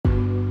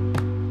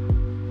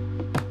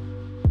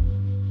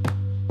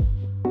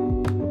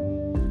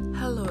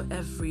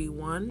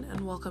everyone,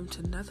 and welcome to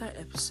another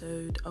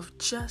episode of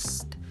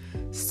Just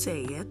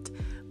Say It.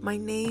 My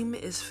name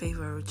is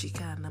Favor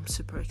Ojika, and I'm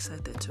super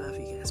excited to have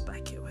you guys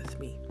back here with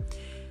me.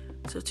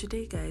 So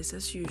today, guys,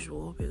 as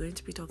usual, we're going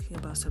to be talking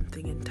about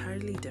something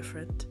entirely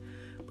different,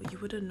 but you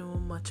wouldn't know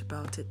much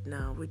about it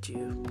now, would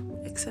you?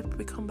 Except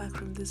we come back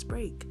from this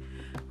break.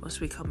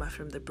 Once we come back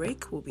from the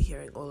break, we'll be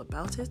hearing all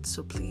about it,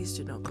 so please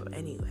do not go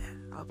anywhere.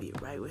 I'll be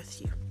right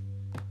with you.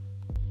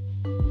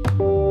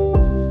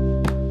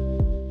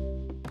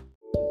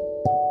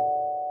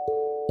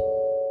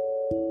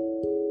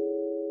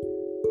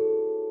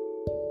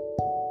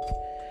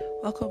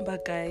 Welcome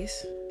back,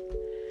 guys.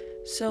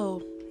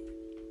 So,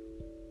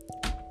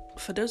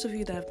 for those of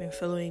you that have been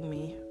following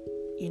me,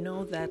 you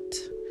know that,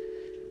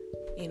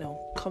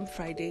 come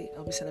Friday,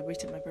 I'll be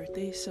celebrating my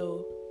birthday.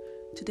 So,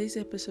 today's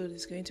episode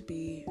is going to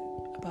be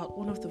about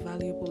one of the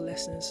valuable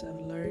lessons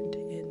I've learned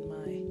in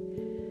my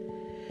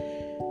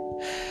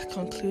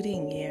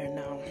concluding year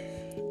now,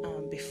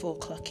 before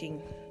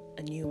clocking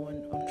a new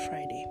one on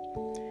Friday.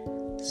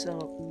 So,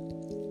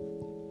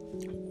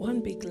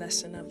 one big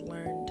lesson I've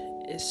learned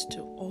is to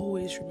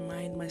always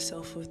remind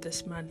myself of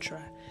this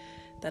mantra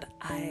that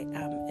I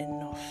am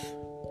enough.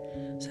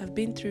 So I've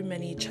been through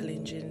many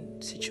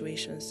challenging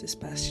situations this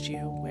past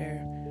year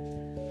where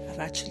I've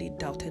actually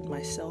doubted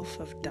myself,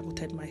 I've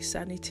doubted my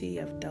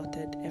sanity, I've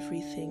doubted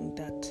everything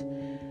that,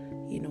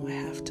 I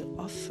have to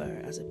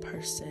offer as a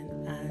person,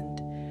 and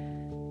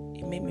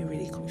it made me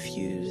really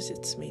confused,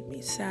 it's made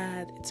me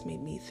sad, it's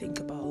made me think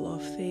about a lot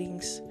of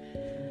things,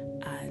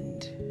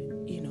 and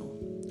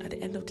at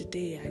the end of the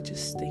day, I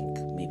just think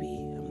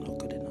maybe I'm not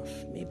good enough.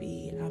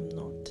 Maybe I'm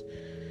not,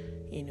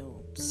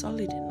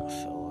 solid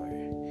enough or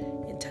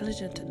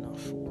intelligent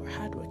enough or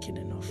hardworking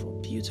enough or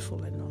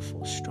beautiful enough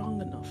or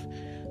strong enough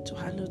to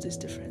handle these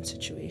different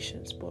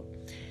situations. But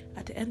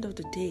at the end of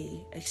the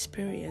day,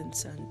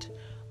 experience and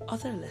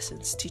other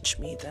lessons teach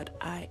me that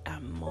I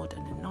am more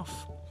than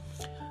enough.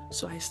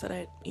 So I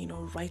started,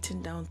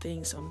 writing down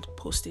things on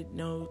Post-it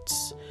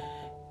notes,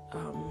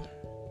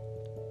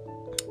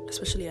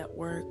 especially at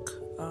work.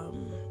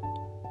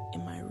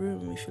 In my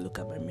room, if you look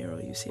at my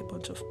mirror, you see a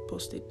bunch of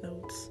Post-it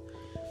notes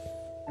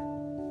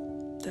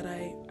that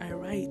I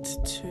write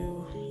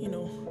to,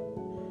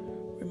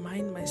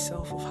 remind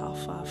myself of how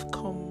far I've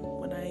come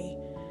when I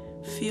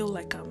feel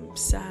like I'm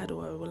sad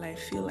or when I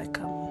feel like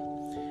I'm,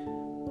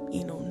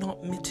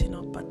 not meeting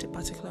up at a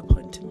particular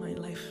point in my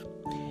life.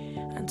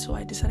 And so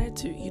I decided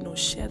to,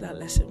 share that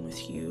lesson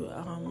with you.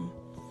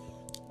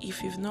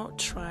 If you've not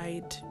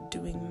tried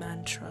doing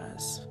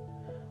mantras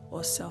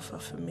or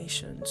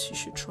self-affirmations, you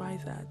should try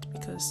that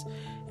because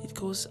it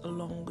goes a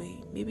long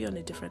way. Maybe on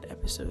a different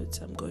episodes,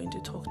 I'm going to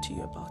talk to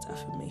you about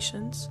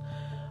affirmations.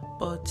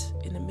 But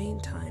in the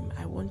meantime,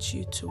 I want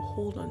you to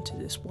hold on to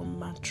this one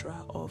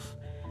mantra of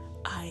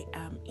I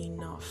am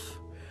enough.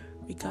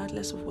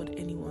 Regardless of what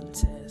anyone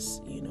says,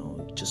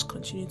 just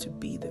continue to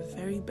be the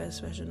very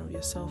best version of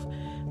yourself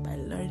by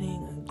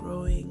learning and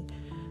growing,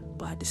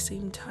 but at the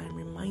same time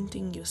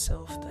reminding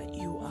yourself that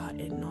you are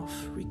enough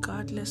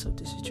regardless of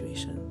the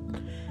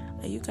situation.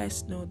 And you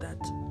guys know that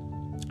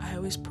I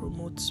always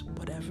promote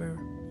whatever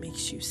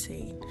makes you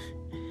sane.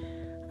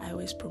 I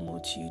always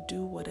promote you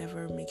do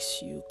whatever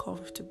makes you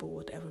comfortable,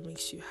 whatever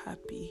makes you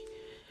happy.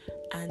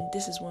 And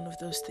this is one of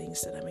those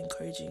things that I'm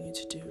encouraging you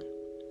to do.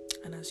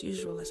 And as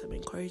usual, as I'm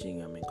encouraging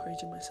you, I'm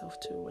encouraging myself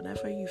too.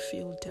 Whenever you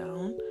feel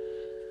down,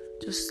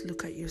 just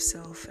look at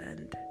yourself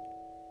and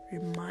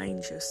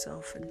remind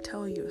yourself and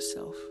tell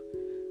yourself,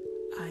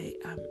 I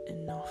am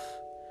enough.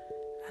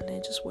 And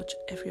then just watch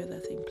every other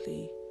thing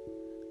play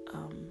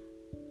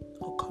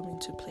or come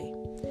into play.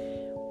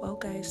 Well,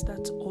 guys,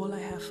 that's all I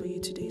have for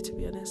you today, to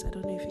be honest. I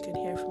don't know if you can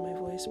hear from my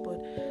voice,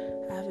 but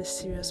I have a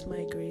serious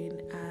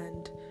migraine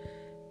and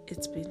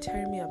it's been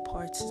tearing me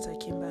apart since I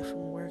came back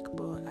from work,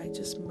 but I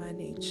just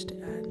managed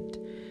and,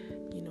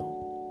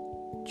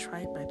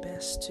 tried my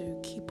best to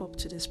keep up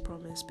to this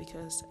promise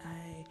because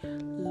I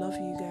love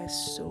you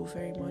guys so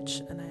very much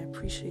and I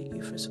appreciate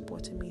you for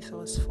supporting me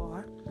thus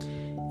far.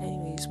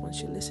 Anyways, once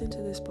you listen to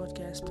this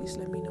podcast, please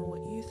let me know what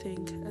you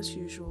think. As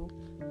usual,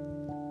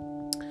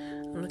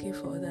 I'm looking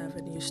for other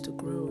avenues to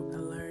grow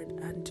and learn,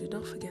 and do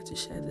not forget to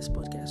share this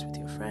podcast with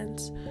your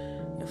friends,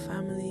 your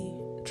family.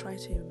 Try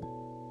to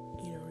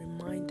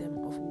remind them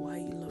of why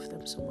you love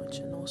them so much,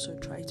 and also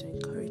try to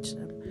encourage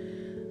them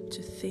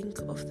to think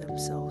of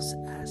themselves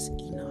as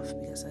enough,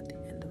 because at the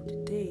end of the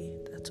day,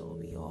 that's all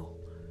we all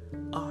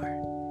are.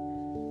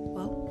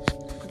 Well,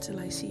 until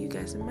I see you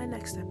guys in my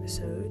next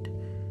episode,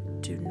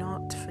 do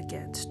not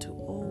forget to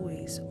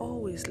always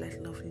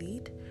let love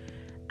lead,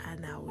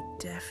 and I will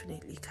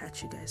definitely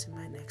catch you guys in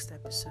my next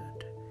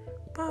episode.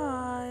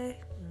 Bye.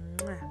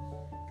 Mwah.